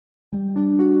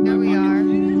Here we are,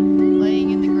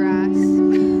 laying in the grass.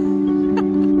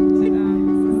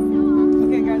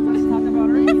 Okay guys, let's talk about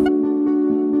her.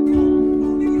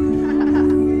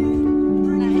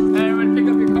 Nice. Hey, everyone pick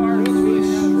up your car. It's really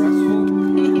stressful.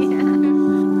 Yeah.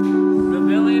 The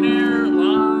billionaire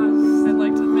lost. I'd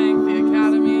like to thank the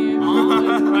Academy. All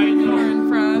is right in the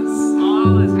press.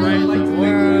 All is right in the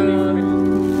world.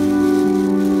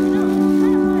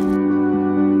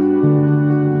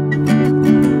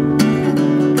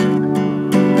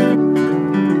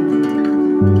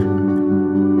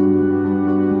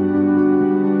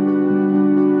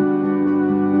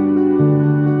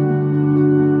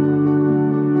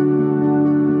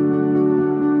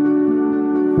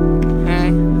 Hey.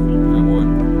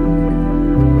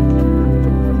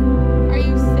 Are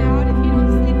you sad if you don't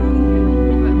sleep on here?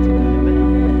 I'm about to go to bed.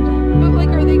 But like,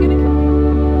 are they gonna come?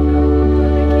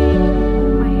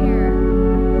 My hair.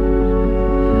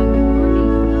 Good morning.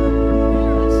 I didn't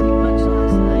really sleep much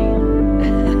last night.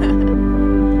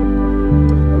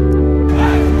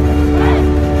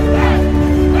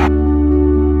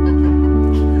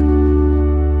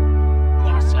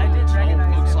 I did recognize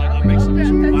Looks him. like that makes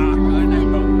sense. Wow, I know.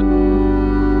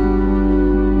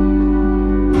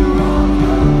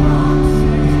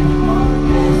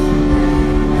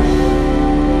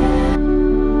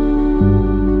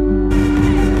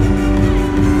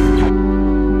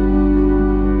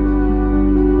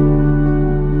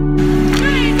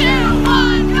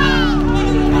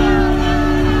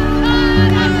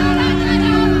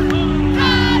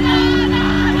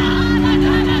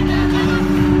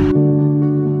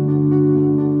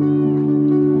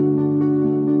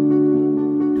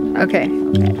 Okay.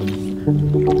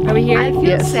 Are we here? I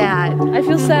feel sad. I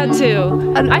feel sad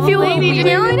too. I feel lady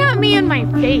yelling at me in my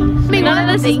face. None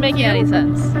of this is making any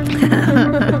sense.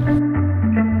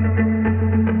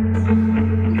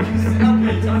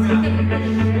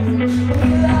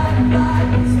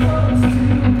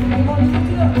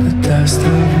 The dust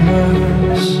of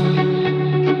moss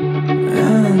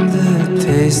and the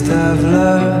taste of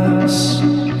loss.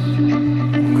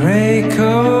 Gray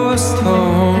coast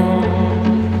home.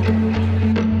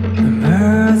 The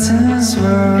mountains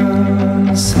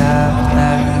were sad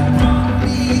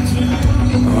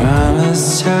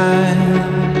Promised time.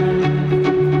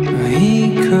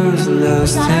 He could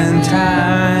lost in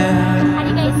time. How do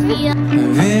you guys feel?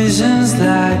 Visions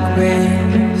like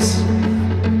waves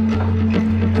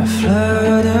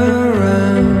float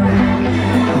around.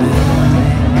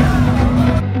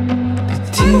 The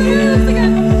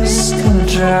tears come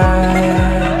dry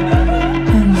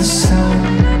in the sun.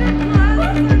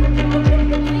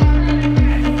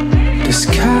 The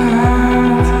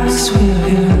skies will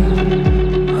heal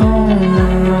on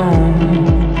their own.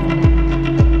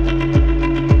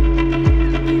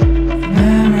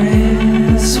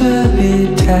 Memories will be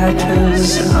tattoos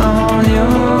on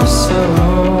your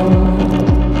soul.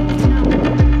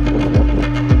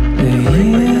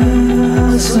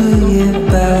 Years will get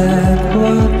back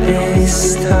what they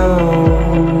stole.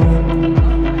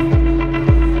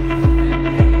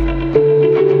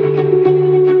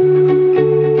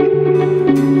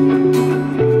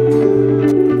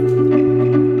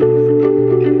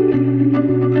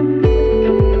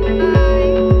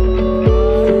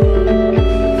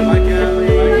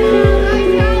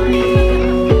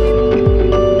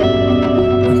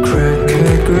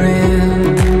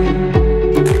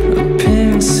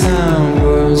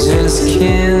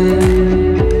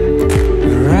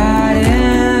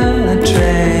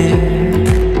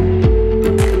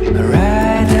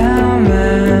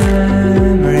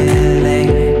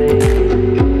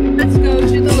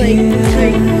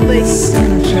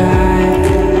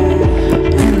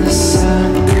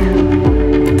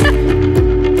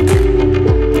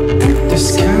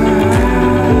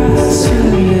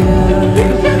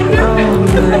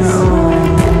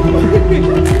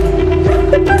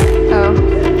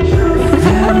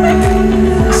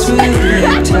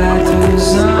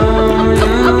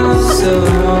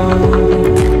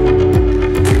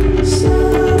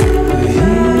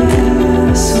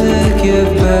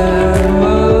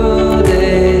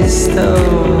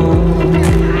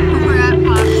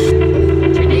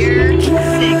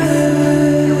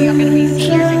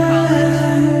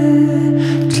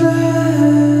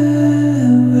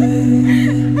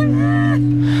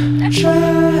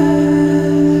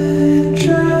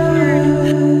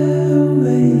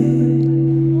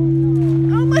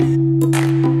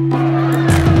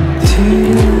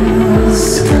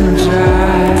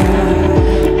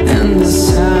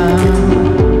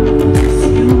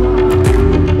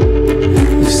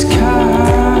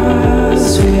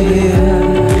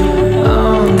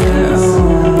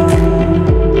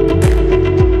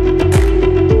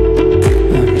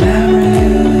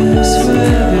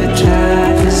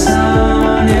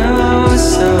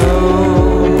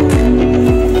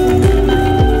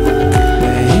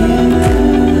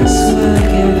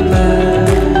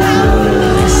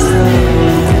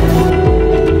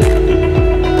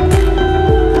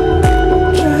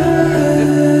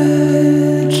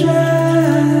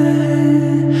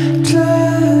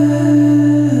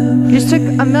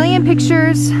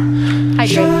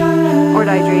 Hydrate. Or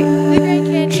dihydrate. The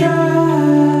Grand Canyon.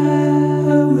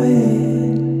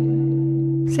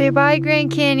 Say bye,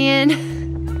 Grand Canyon.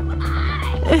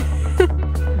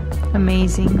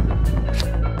 Amazing.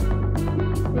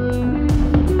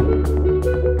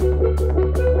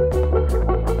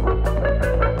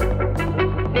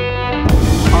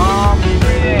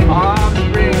 Palm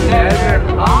Springs Desert.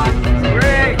 Hot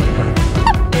Springs.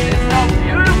 It's so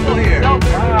beautiful here. So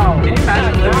wow. Can you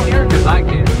imagine living here? Because I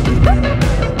can.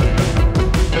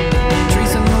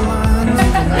 Tracing the lines,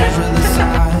 measure the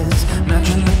size,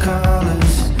 matching the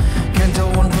colors. Can't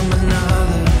tell one from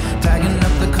another. Tagging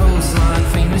up the coastline,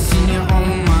 famous in your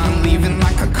own mind. Leaving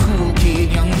like a cool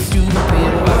kid, young and stupid.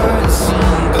 Birds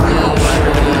sing clean.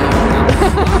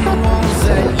 On the walls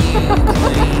that you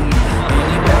claim.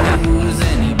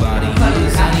 Anybody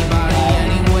who's anybody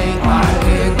anyway. I don't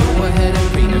care, go ahead and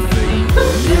paint it for you.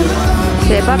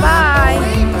 Say bye-bye.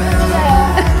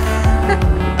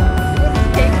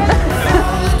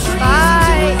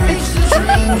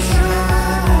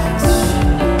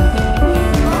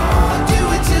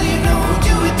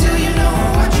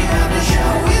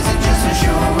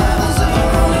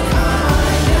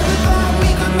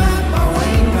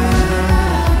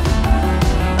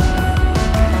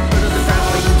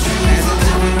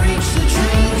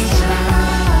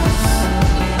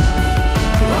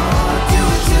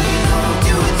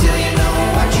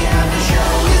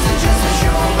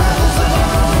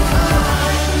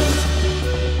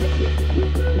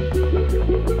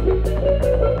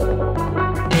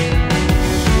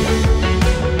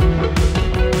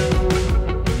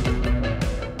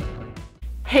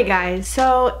 Hey guys,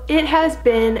 so it has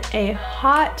been a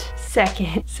hot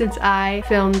second since I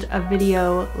filmed a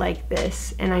video like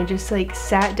this, and I just like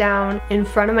sat down in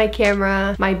front of my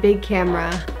camera, my big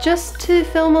camera, just to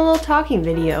film a little talking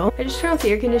video. I just turned off the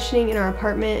air conditioning in our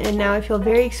apartment and now I feel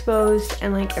very exposed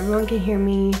and like everyone can hear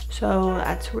me, so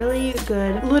that's really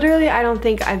good. Literally, I don't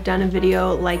think I've done a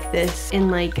video like this in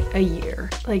like a year,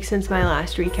 like since my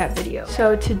last recap video.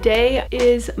 So today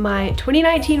is my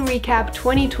 2019 recap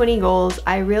 2020 goals.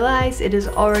 I realize it is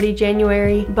already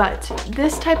January, but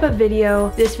this type of video,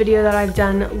 this video that I've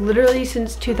done literally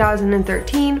since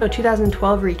 2013, so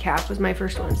 2012 recap was my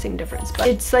first one, same difference, but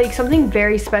it's like something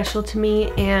very special to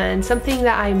me and something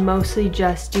that I mostly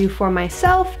just do for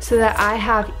myself so that I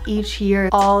have each year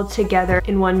all together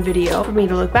in one video for me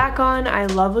to look back on. I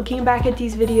love looking back at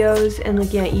these videos and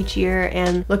looking at each year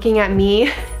and looking at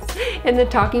me and the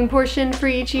talking portion for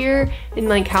each year and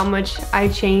like how much I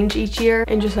change each year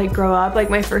and just like grow up. Like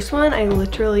my first one, I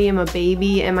literally am a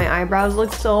baby and my eyebrows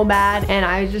look so bad and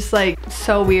I was just like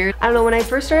so weird. I don't know, when I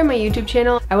first started my YouTube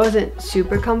channel, I wasn't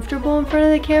super comfortable in front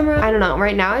of the camera. I don't know,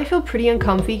 right now I feel pretty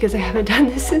uncomfy because I haven't done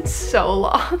this in so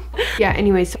long. Yeah,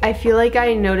 anyways, I feel like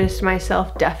I noticed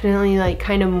myself definitely like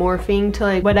kind of morphing to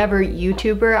like whatever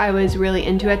YouTuber I was really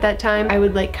into at that time. I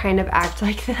would like kind of act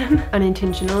like them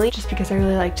unintentionally just because I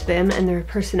really liked them and their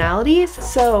personalities.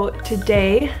 So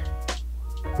today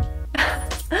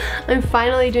I'm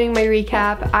finally doing my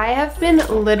recap. I have been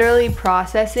literally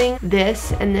processing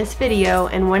this and this video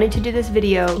and wanting to do this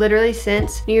video literally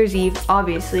since New Year's Eve,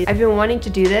 obviously. I've been wanting to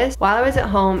do this while I was at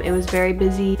home. It was very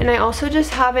busy and I also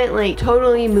just haven't like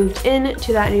totally moved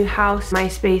into that new house, my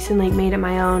space, and like made it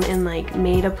my own and like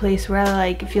made a place where I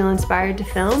like feel inspired to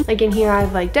film. Like in here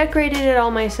I've like decorated it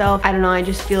all myself. I don't know, I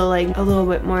just feel like a little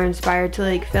bit more inspired to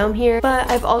like film here. But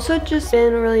I've also just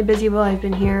been really busy while I've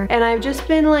been here and I've just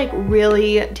been like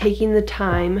really taking the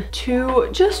time to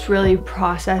just really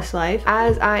process life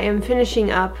as I am finishing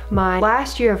up my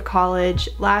last year of college,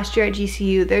 last year at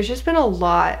GCU. There's just been a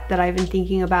lot that I've been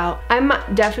thinking about. I'm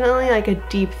definitely like a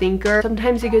deep thinker,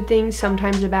 sometimes a good thing,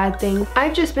 sometimes a bad thing.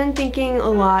 I've just been thinking a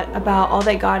lot about all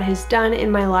that God has done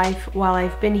in my life while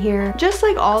I've been here, just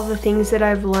like all the things that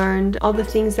I've learned, all the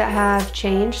things that have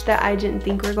changed that I didn't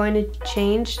think were going to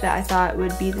change, that I thought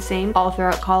would be the same all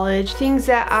throughout college, things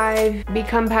that I've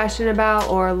become passionate about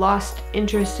or lost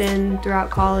interest in throughout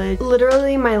college.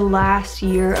 Literally my last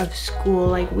year of school,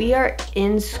 like we are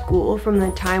in school from the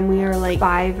time we are like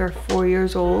 5 or 4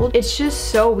 years old. It's just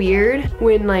so weird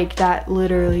when like that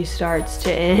literally starts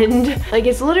to end. Like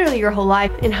it's literally your whole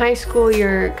life. In high school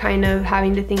you're kind of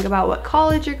having to think about what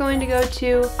college you're going to go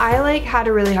to. I like had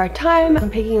a really hard time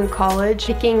picking a college,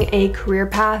 picking a career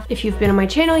path. If you've been on my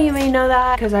channel you may know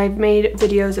that because I've made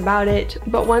videos about it.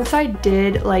 But once I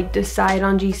did like decide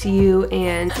on GCU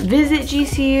and and visit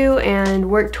GCU and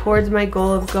work towards my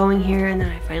goal of going here. And then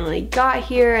I finally got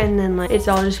here, and then like it's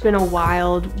all just been a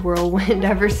wild whirlwind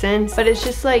ever since. But it's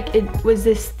just like it was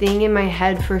this thing in my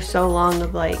head for so long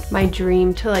of like my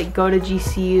dream to like go to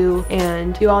GCU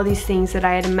and do all these things that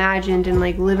I had imagined and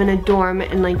like live in a dorm,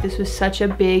 and like this was such a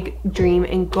big dream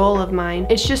and goal of mine.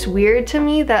 It's just weird to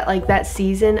me that like that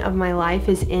season of my life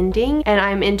is ending and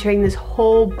I'm entering this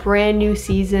whole brand new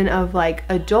season of like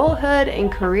adulthood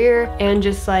and career and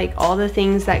just like all the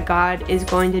things that God is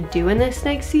going to do in this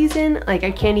next season. Like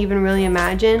I can't even really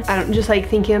imagine. I don't just like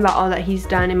thinking about all that he's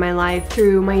done in my life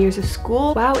through my years of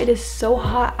school. Wow, it is so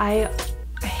hot. I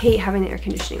hate having the air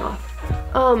conditioning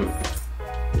off.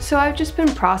 So I've just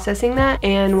been processing that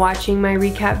and watching my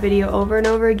recap video over and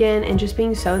over again and just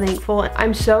being so thankful.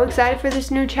 I'm so excited for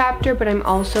this new chapter, but I'm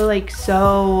also like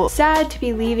so sad to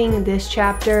be leaving this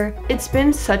chapter. It's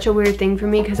been such a weird thing for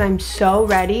me because I'm so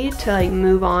ready to like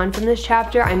move on from this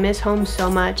chapter. I miss home so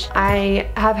much. I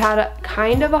have had a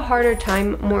kind of a harder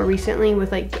time more recently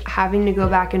with like having to go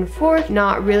back and forth,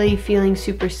 not really feeling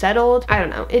super settled. I don't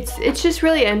know. It's just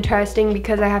really interesting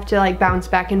because I have to like bounce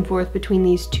back and forth between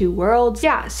these two worlds.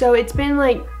 Yeah. So it's been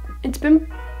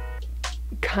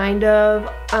kind of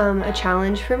a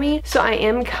challenge for me. So I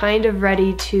am kind of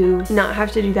ready to not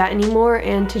have to do that anymore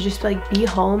and to just like be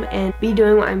home and be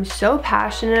doing what I'm so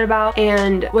passionate about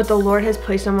and what the Lord has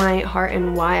placed on my heart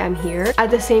and why I'm here.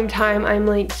 At the same time, I'm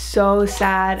like so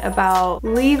sad about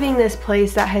leaving this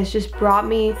place that has just brought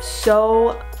me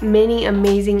so many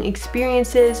amazing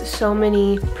experiences, so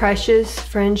many precious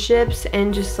friendships,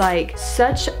 and just like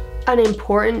such an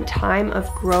important time of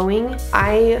growing.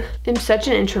 I am such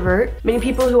an introvert. Many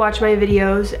people who watch my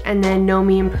videos and then know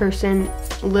me in person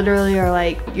literally are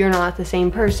like, you're not the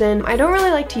same person. I don't really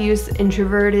like to use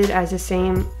introverted as the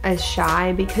same as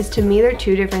shy because to me they're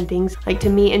two different things. Like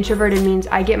to me, introverted means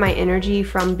I get my energy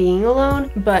from being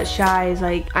alone, but shy is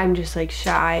like, I'm just like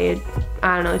shy.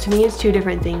 I don't know, to me it's two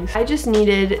different things. I just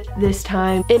needed this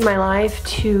time in my life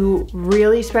to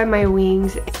really spread my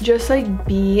wings, just like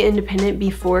be independent, be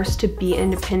forced to be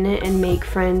independent and make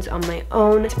friends on my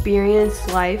own,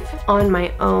 experience life on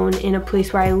my own in a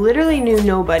place where I literally knew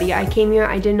nobody. I came here,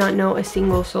 I did not know a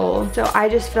single soul. So I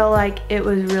just felt like it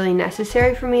was really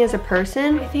necessary for me as a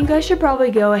person. I think I should probably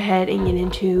go ahead and get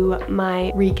into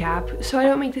my recap so I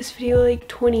don't make this video like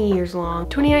 20 years long.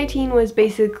 2019 was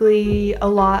basically a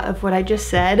lot of what I just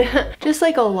said. Just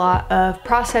like a lot of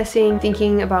processing,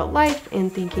 thinking about life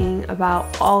and thinking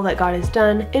about all that God has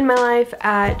done in my life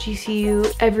at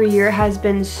GCU. Every year has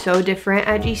been so different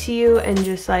at GCU and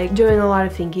just like doing a lot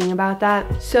of thinking about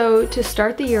that. So to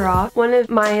start the year off, one of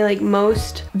my like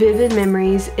most vivid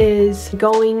memories is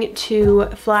going to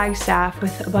Flagstaff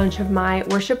with a bunch of my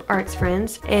worship arts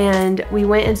friends, and we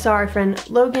went and saw our friend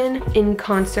Logan in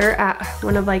concert at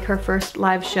one of like her first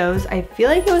live shows. I feel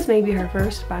like it was maybe her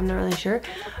first, but I'm not really sure.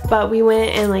 But we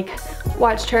went and like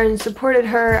watched her and supported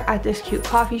her at this cute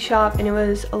coffee shop, and it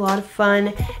was a lot of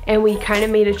fun, and we kind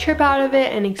of made a trip out of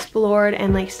it and explored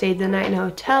and like stayed the night in a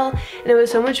hotel, and it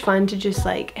was so much fun to just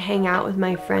like hang out with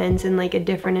my friends in like a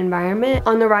different environment.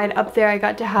 On the ride up there I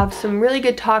got to have some really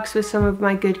good talks with some of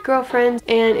my good girlfriends,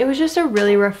 and it was just a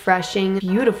really refreshing,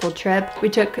 beautiful trip. We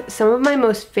took some of my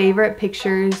most favorite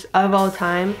pictures of all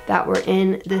time that were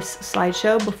in this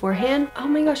slideshow beforehand. Oh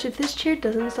my gosh, if this chair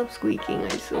doesn't stop squeaking, I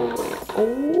swear.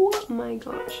 Oh my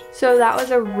gosh. So that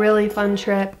was a really fun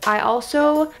trip. I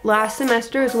also, last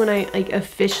semester is when I like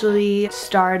officially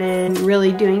started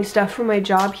really doing stuff for my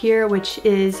job here, which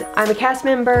is I'm a cast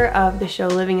member of the show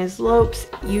Living as Lopes.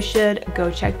 You should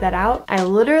go check that out. I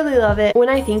literally love it. When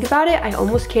I think about it, I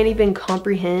almost can't even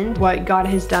comprehend what God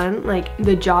has done, like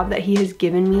the job that he has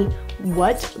given me.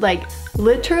 What? Like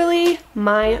literally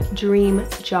my dream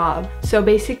job. So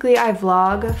basically I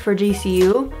vlog for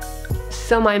GCU.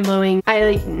 So mind-blowing. I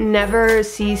like never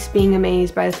cease being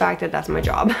amazed by the fact that that's my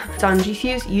job. It's on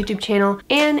GCU's YouTube channel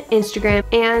and Instagram,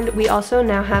 and we also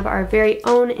now have our very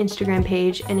own Instagram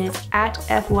page, and it's at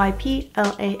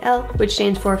FYPLAL, which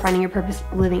stands for Finding Your Purpose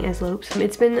Living as Lopes.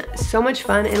 It's been so much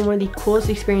fun and one of the coolest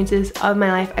experiences of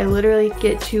my life. I literally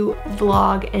get to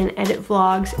vlog and edit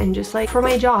vlogs and just like for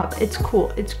my job. It's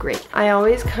cool. It's great. I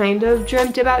always kind of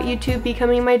dreamt about YouTube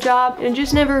becoming my job and it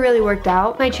just never really worked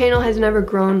out. My channel has never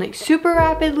grown like super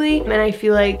rapidly, and I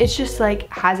feel like it's just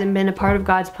like hasn't been a part of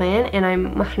God's plan, and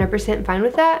I'm 100% fine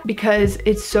with that because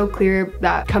it's so clear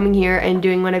that coming here and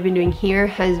doing what I've been doing here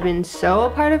has been so a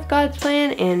part of God's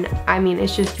plan. And I mean,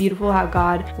 it's just beautiful how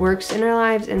God works in our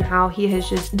lives and how he has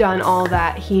just done all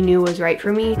that he knew was right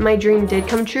for me. My dream did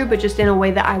come true, but just in a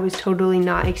way that I was totally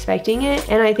not expecting it.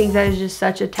 And I think that is just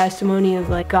such a testimony of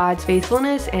like God's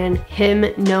faithfulness and him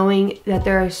knowing that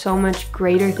there are so much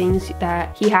greater things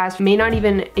that he has may not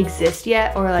even exist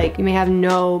yet, or like you may have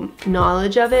no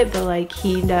knowledge of it, but like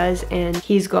he does, and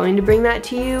he's going to bring that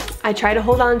to you. I try to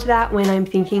hold on to that when I'm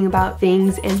thinking about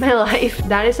things in my life.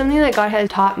 That is something that God has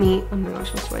taught me. Oh my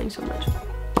gosh, I'm sweating so much.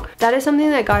 That is something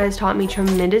that God has taught me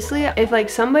tremendously. If like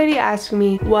somebody asks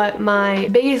me what my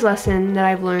biggest lesson that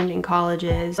I've learned in college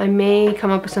is, I may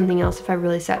come up with something else if I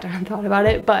really sat down and thought about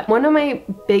it. But one of my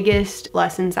biggest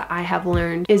lessons that I have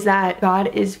learned is that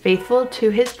God is faithful to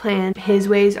his plan. His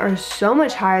ways are so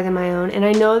much higher than my own. And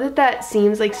I know that that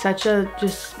seems like such a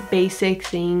just basic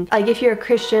thing. Like if you're a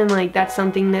Christian, like that's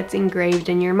something that's engraved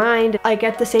in your mind. Like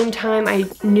at the same time, I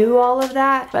knew all of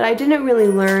that, but I didn't really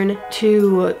learn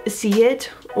to see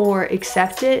it or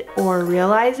accept it or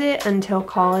realize it until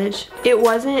college. It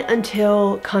wasn't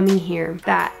until coming here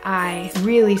that I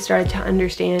really started to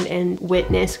understand and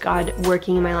witness God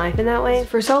working in my life in that way.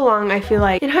 For so long, I feel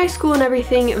like in high school and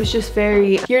everything, it was just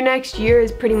very, your next year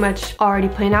is pretty much already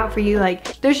planned out for you.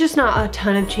 Like there's just not a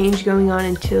ton of change going on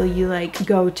until you like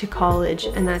go to college.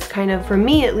 And that's kind of, for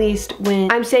me at least,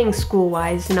 when I'm saying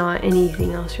school-wise, not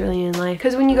anything else really in life.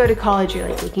 Because when you go to college, you're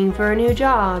like looking for a new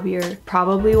job, you're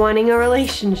probably wanting a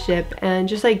relationship, and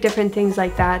just like different things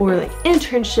like that, or like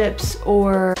internships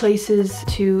or places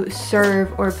to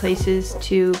serve or places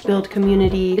to build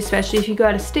community. Especially if you go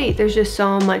out of state, there's just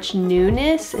so much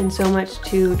newness and so much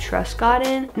to trust God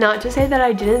in. Not to say that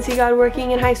I didn't see God working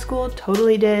in high school,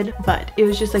 totally did, but it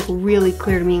was just like really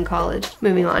clear to me in college.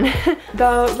 Moving on.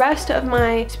 The rest of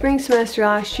my spring semester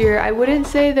last year, I wouldn't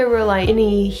say there were like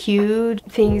any huge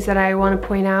things that I want to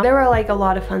point out. There were like a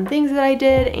lot of fun things that I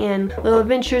did and little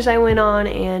adventures I went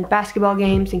on, and basketball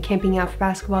games and camping out for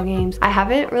basketball games. I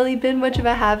haven't really been much of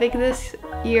a havoc this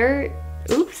year.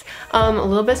 Oops. A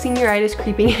little bit senioritis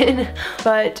creeping in,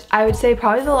 but I would say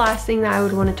probably the last thing that I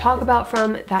would want to talk about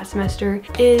from that semester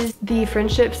is the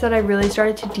friendships that I really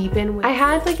started to deepen. I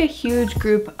had like a huge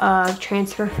group of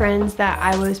transfer friends that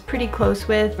I was pretty close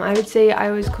with. I would say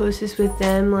I was closest with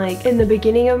them like in the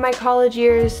beginning of my college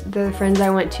years, the friends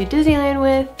I went to Disneyland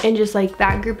with, and just like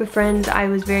that group of friends I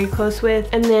was very close with.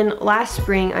 And then last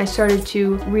spring I started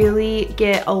to really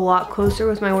get a lot closer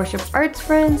with my worship arts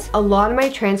friends. A lot of my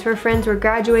transfer friends were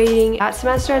graduating that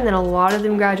semester, and then a lot of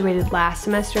them graduated last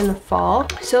semester in the fall.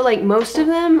 So like most of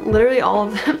them, literally all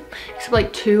of them, except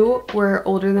like two, were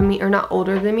older than me, or not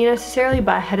older than me necessarily,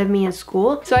 but ahead of me in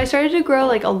school. So I started to grow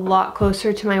like a lot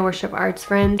closer to my worship arts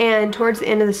friends, and towards the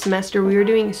end of the semester we were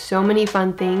doing so many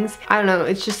fun things. I don't know,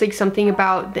 it's just like something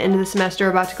about the end of the semester,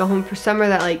 about to go home for summer,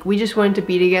 that like we just wanted to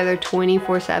be together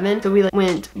 24/7. So we like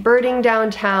went birding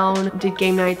downtown, did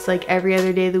game nights like every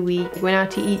other day of the week, went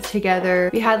out to eat together.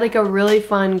 We had like a really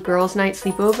fun girls' night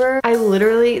sleepover.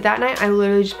 That night I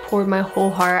literally just poured my whole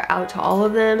heart out to all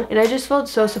of them, and I just felt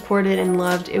so supported and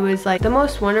loved. It was like the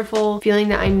most wonderful feeling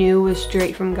that I knew was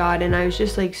straight from God, and I was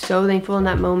just like so thankful in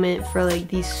that moment for like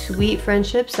these sweet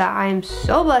friendships that I am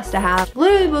so blessed to have.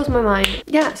 Literally blows my mind.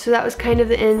 Yeah, so that was kind of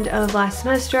the end of last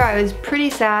semester. I was pretty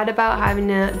sad about having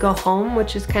to go home,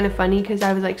 which is kind of funny because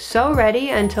I was like so ready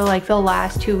until like the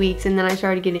last 2 weeks, and then I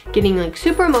started getting like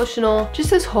super emotional. Just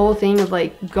this whole thing of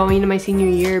like going to my senior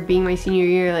year, being my senior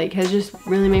year, like has just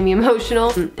really made me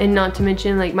emotional. And not to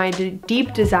mention like my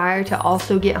deep desire to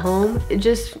also get home. It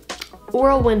just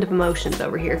whirlwind of emotions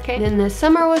over here, okay? And this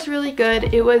summer was really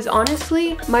good. It was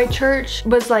honestly, my church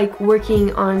was like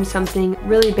working on something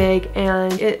really big,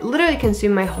 and it literally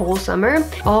consumed my whole summer.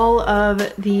 All of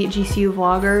the GCU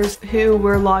vloggers who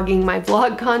were logging my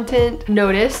vlog content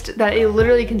noticed that it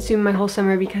literally consumed my whole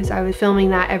summer because I was filming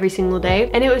that every single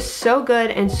day. And it was so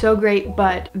good and so great,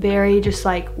 but very just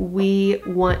like, we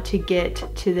want to get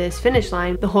to this finish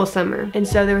line the whole summer. And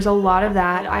so there was a lot of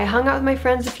that. I hung out with my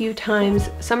friends a few times.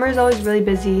 Summer is always really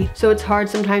busy, so it's hard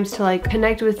sometimes to like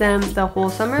connect with them the whole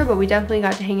summer, but we definitely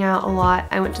got to hang out a lot.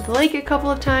 I went to the lake a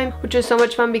couple of times, which was so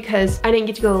much fun because I didn't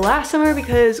get to go last summer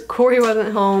because Corey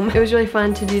wasn't home. It was really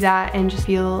fun to do that and just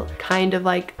feel kind of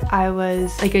like I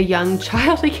was like a young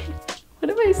child again. What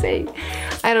am I saying?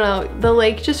 I don't know. The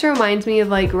lake just reminds me of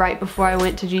like right before I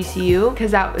went to GCU,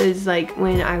 because that was like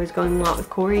when I was going a lot with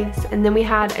Corey. And then we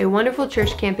had a wonderful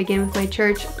church camp again with my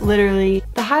church. Literally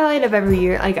the highlight of every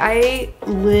year. Like I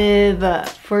live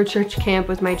for church camp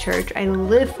with my church. I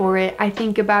live for it. I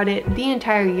think about it the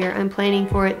entire year. I'm planning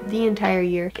for it the entire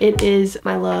year. It is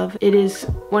my love. It is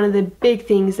one of the big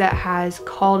things that has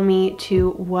called me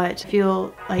to what I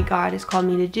feel like God has called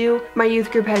me to do. My youth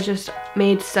group has just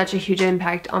made such a huge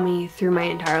impact on me through my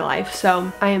entire life.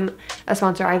 So I am a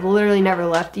sponsor. I've literally never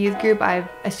left the youth group.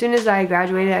 As soon as I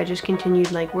graduated, I just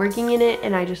continued like working in it,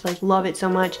 and I just like love it so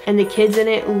much. And the kids in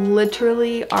it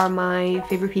literally are my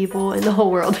favorite people in the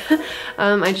whole world.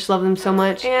 I just love them so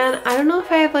much. And I don't know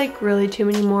if I have like really too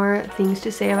many more things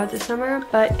to say about this summer,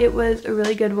 but it was a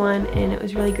really good one and it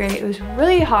was really great. It was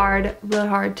really hard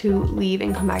to leave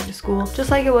and come back to school, just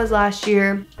like it was last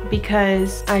year,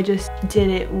 because I just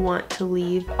didn't want to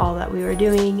leave all that we were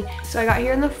doing. So I got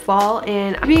here in the fall,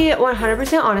 and to be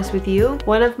 100% honest with you,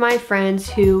 one of my friends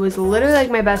who was literally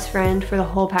like my best friend for the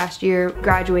whole past year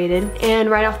graduated, and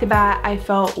right off the bat I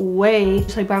felt way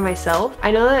just like by myself.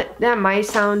 I know that might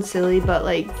sound silly, but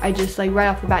like I just like right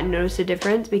off the bat noticed a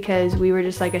difference, because we were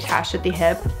just like attached at the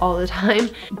hip all the time.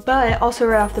 But also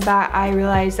right off the bat I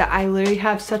realized that I literally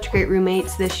have such great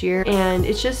roommates this year, and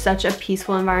it's just such a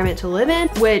peaceful environment to live in,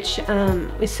 which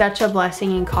is such a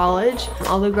blessing in college.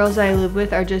 All the girls that I live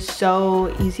with are just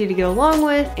so easy to get along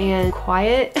with and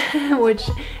quiet, which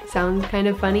sounds kind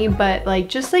of funny, but like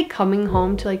just like coming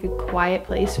home to like a quiet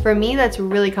place, for me that's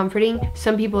really comforting.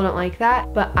 Some people don't like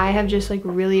that, but I have just like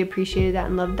really appreciated that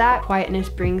and loved that. Quietness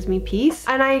brings me peace.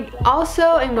 And I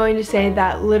also am going to say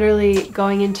that literally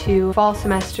going into fall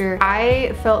semester,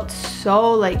 I felt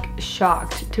so like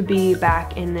shocked to be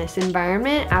back in this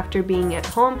environment after being at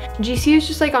home. GCU is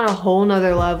just like on a whole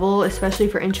nother level, especially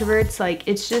for introverts. Like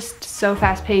it's just so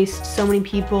fast paced, so many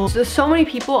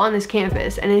people on this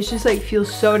campus, and it's just like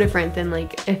feels so different than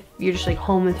like if you're just like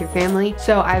home with your family.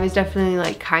 So I was definitely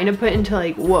like kind of put into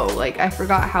like, whoa, like I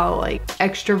forgot how like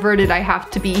extroverted I have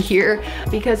to be here,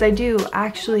 because I do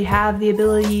actually have the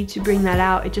ability to bring that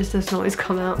out. It just doesn't always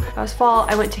come out. Last fall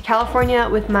I went to California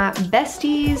with my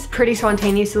besties pretty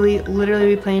spontaneously. Literally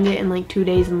we planned it in like 2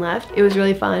 days and left. It was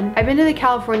really fun. I've been to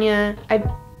California I've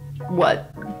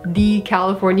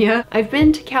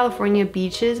been to California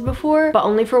beaches before, but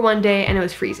only for one day, and it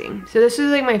was freezing. So this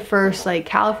was like my first like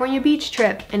California beach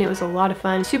trip, and it was a lot of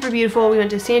fun. Super beautiful. We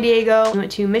went to San Diego, we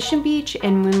went to Mission Beach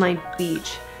and Moonlight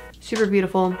Beach. Super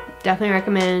beautiful. Definitely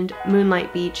recommend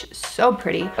Moonlight Beach. So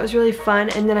pretty. It was really fun.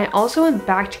 And then I also went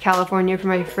back to California for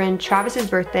my friend Travis's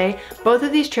birthday. Both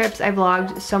of these trips I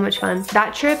vlogged. So much fun.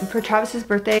 That trip for Travis's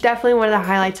birthday, definitely one of the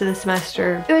highlights of the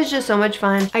semester. It was just so much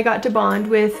fun. I got to bond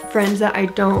with friends that I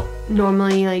don't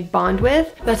normally like bond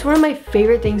with. That's one of my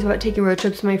favorite things about taking road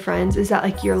trips with my friends, is that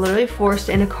like you're literally forced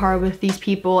in a car with these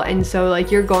people, and so like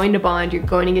you're going to bond, you're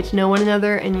going to get to know one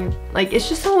another, and you're like, it's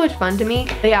just so much fun to me.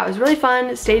 But yeah, it was really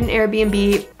fun. Stayed in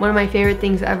Airbnb, one of my favorite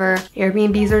things ever.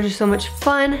 Airbnbs are just so much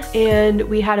fun, and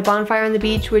we had a bonfire on the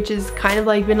beach, which has kind of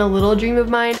like been a little dream of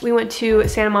mine. We went to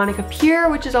Santa Monica Pier,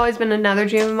 which has always been another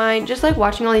dream of mine. Just like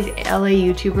watching all these LA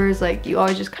YouTubers, like you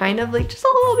always just kind of like just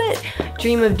a little bit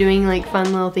dream of doing like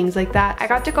fun little things like that. I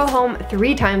got to go home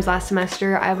 3 times last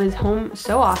semester. I was home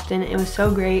so often. It was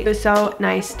so great. It was so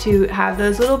nice to have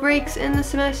those little breaks in the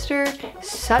semester.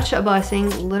 Such a blessing,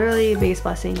 literally the biggest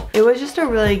blessing. It was just a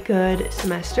really good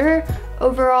semester.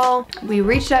 Overall, we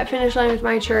reached that finish line with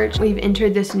my church. We've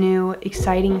entered this new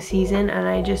exciting season, and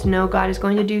I just know God is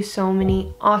going to do so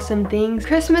many awesome things.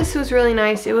 Christmas was really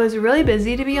nice. It was really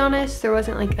busy, to be honest. There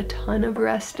wasn't like a ton of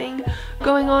resting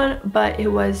going on, but it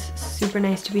was super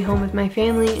nice to be home with my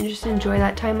family and just enjoy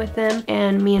that time with them.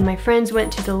 And me and my friends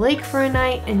went to the lake for a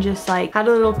night and just like had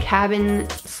a little cabin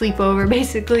sleepover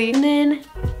basically. And then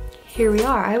here we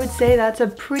are. I would say that's a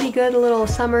pretty good little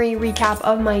summary recap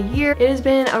of my year. It has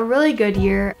been a really good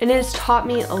year, and it has taught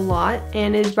me a lot,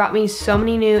 and it has brought me so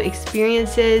many new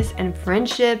experiences and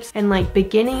friendships and like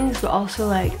beginnings, but also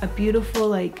like a beautiful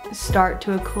like start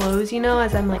to a close, you know,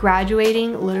 as I'm like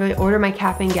graduating. Literally ordered my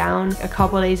cap and gown a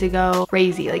couple days ago.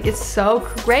 Crazy, like it's so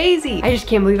crazy. I just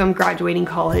can't believe I'm graduating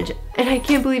college, and I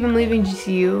can't believe I'm leaving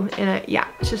GCU, and yeah,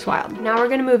 it's just wild. Now we're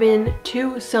gonna move in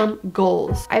to some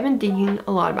goals. I've been thinking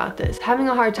a lot about this, having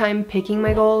a hard time picking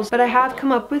my goals, but I have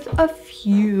come up with a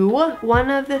few. One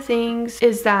of the things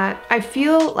is that I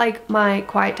feel like my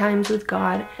quiet times with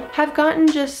God have gotten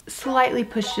just slightly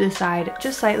pushed to the side,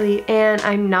 just slightly, and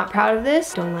I'm not proud of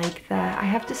this. Don't like that I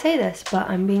have to say this, but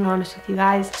I'm being honest with you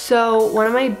guys. So one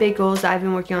of my big goals that I've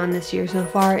been working on this year so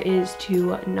far is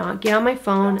to not get on my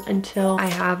phone until I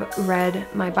have read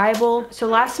my Bible. So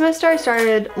last semester I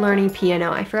started learning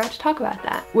piano. I forgot to talk about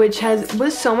that, which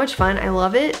was so much fun. I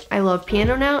love it. I love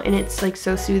piano now, and it's like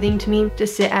so soothing to me to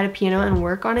sit at a piano and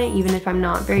work on it, even if I'm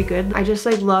not very good. I just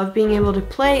like love being able to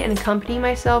play and accompany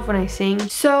myself when I sing.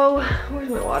 So where's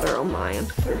my water? Oh my, I'm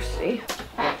thirsty.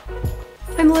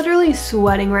 I'm literally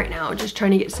sweating right now just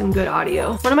trying to get some good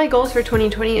audio. One of my goals for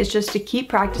 2020 is just to keep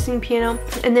practicing piano,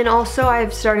 and then also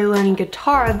I've started learning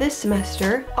guitar this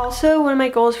semester. Also, one of my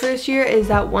goals for this year is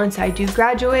that once I do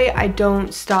graduate, I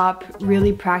don't stop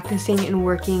really practicing and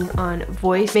working on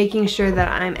voice, making sure that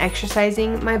I'm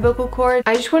exercising my vocal cords.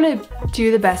 I just want to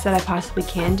do the best that I possibly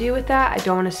can do with that. I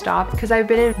don't want to stop because I've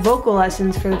been in vocal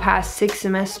lessons for the past 6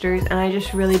 semesters, and I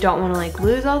just really don't want to like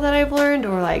lose all that I've learned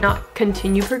or like not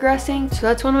continue progressing.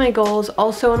 So that's one of my goals.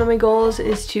 Also, one of my goals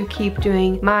is to keep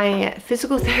doing my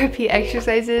physical therapy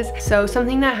exercises. So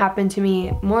something that happened to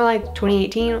me more like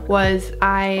 2018 was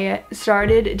I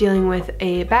started dealing with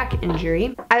a back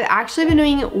injury. I've actually been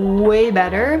doing way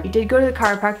better. I did go to the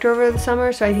chiropractor over the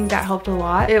summer, so I think that helped a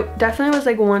lot. It definitely was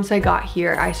like once I got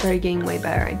here, I started getting way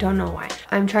better. I don't know why.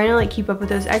 I'm trying to like keep up with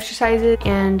those exercises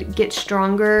and get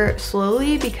stronger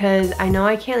slowly because I know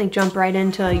I can't like jump right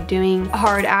into like doing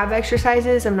hard ab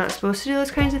exercises. I'm not supposed to do those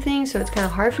kinds of things, so it's kind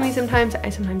of hard for me sometimes. I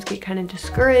sometimes get kind of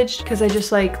discouraged because I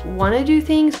just like want to do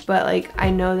things, but like I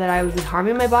know that I would be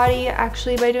harming my body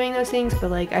actually by doing those things,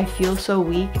 but like I feel so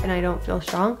weak and I don't feel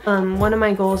strong. One of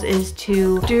my goals is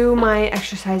to do my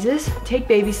exercises, take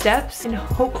baby steps, and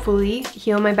hopefully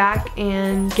heal my back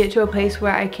and get to a place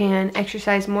where I can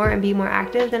exercise more and be more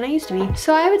active than I used to be.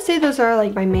 So I would say those are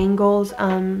like my main goals,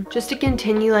 just to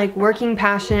continue like working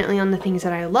passionately on the things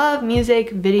that I love: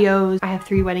 music, videos. I have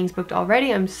 3 weddings booked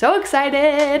already. I'm so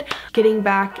excited. Getting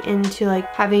back into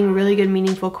like having really good,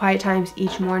 meaningful, quiet times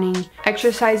each morning,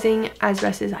 exercising as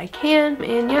best as I can,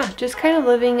 and yeah, just kind of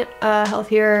living a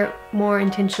healthier, more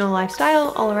intentional lifestyle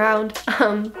all around.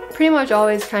 Pretty much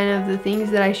always kind of the things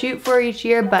that I shoot for each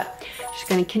year, but just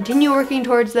gonna continue working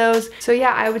towards those. So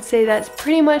yeah, I would say that's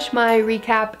pretty much my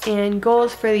recap and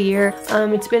goals for the year.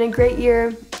 It's been a great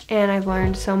year and I've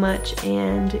learned so much,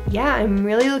 and yeah, I'm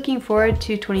really looking forward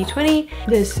to 2020,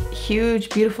 this huge,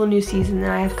 beautiful new season that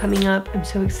I have coming up. I'm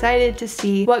so excited to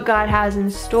see what God has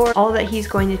in store, all that He's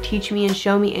going to teach me and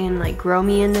show me and like grow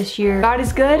me in this year. God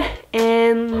is good,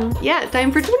 and yeah,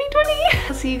 time for 2020.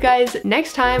 I'll see you guys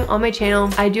next time on my channel.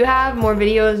 I do have more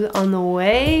videos on the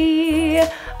way.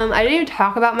 I didn't even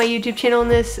talk about my YouTube channel in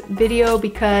this video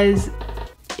because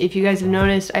if you guys have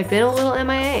noticed, I've been a little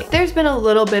MIA. There's been a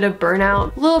little bit of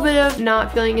burnout, a little bit of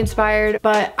not feeling inspired,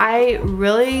 but I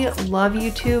really love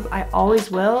YouTube. I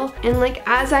always will. And like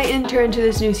as I enter into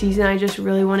this new season, I just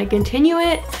really want to continue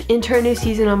it, enter a new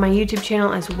season on my YouTube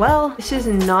channel as well. This is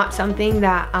not something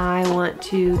that I want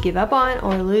to give up on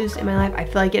or lose in my life. I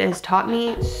feel like it has taught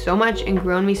me so much and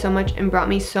grown me so much and brought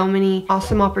me so many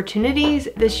awesome opportunities.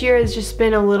 This year has just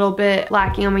been a little bit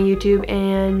lacking on my YouTube,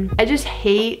 and I just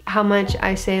hate how much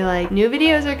I say like new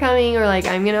videos are coming, or like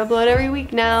I'm gonna upload every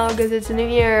week now because it's a new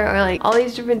year, or like all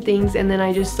these different things, and then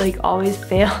I just like always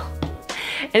fail.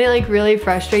 And it like really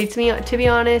frustrates me, to be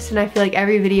honest, and I feel like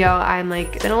every video I'm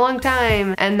like, it's been a long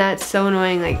time, and that's so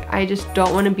annoying. Like I just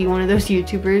don't want to be one of those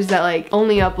YouTubers that like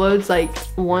only uploads like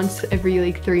once every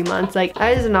like 3 months. Like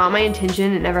that is not my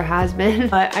intention, it never has been.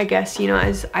 But I guess, you know,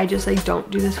 as I just like don't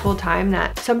do this full time,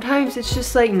 that sometimes it's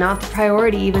just like not the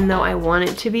priority even though I want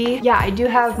it to be. Yeah, I do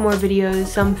have more videos,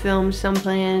 some filmed, some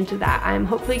planned, that I'm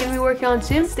hopefully gonna be working on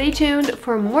soon. Stay tuned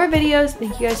for more videos.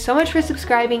 Thank you guys so much for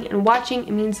subscribing and watching.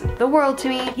 It means the world to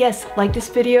me. Yes, like this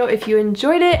video if you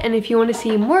enjoyed it, and if you want to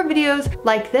see more videos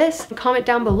like this, comment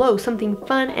down below something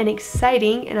fun and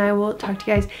exciting, and I will talk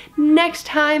to you guys next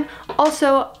time.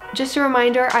 Also, just a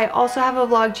reminder, I also have a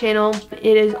vlog channel.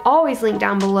 It is always linked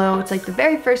down below. It's like the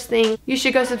very first thing. You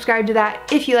should go subscribe to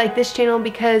that if you like this channel,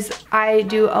 because I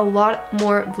do a lot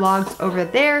more vlogs over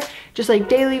there, just like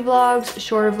daily vlogs,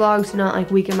 shorter vlogs, not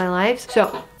like week in my life.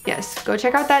 So yes, go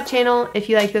check out that channel if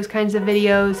you like those kinds of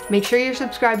videos. Make sure you're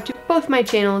subscribed to both my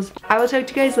channels. I will talk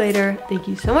to you guys later. Thank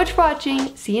you so much for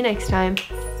watching. See you next time.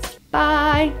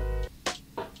 Bye.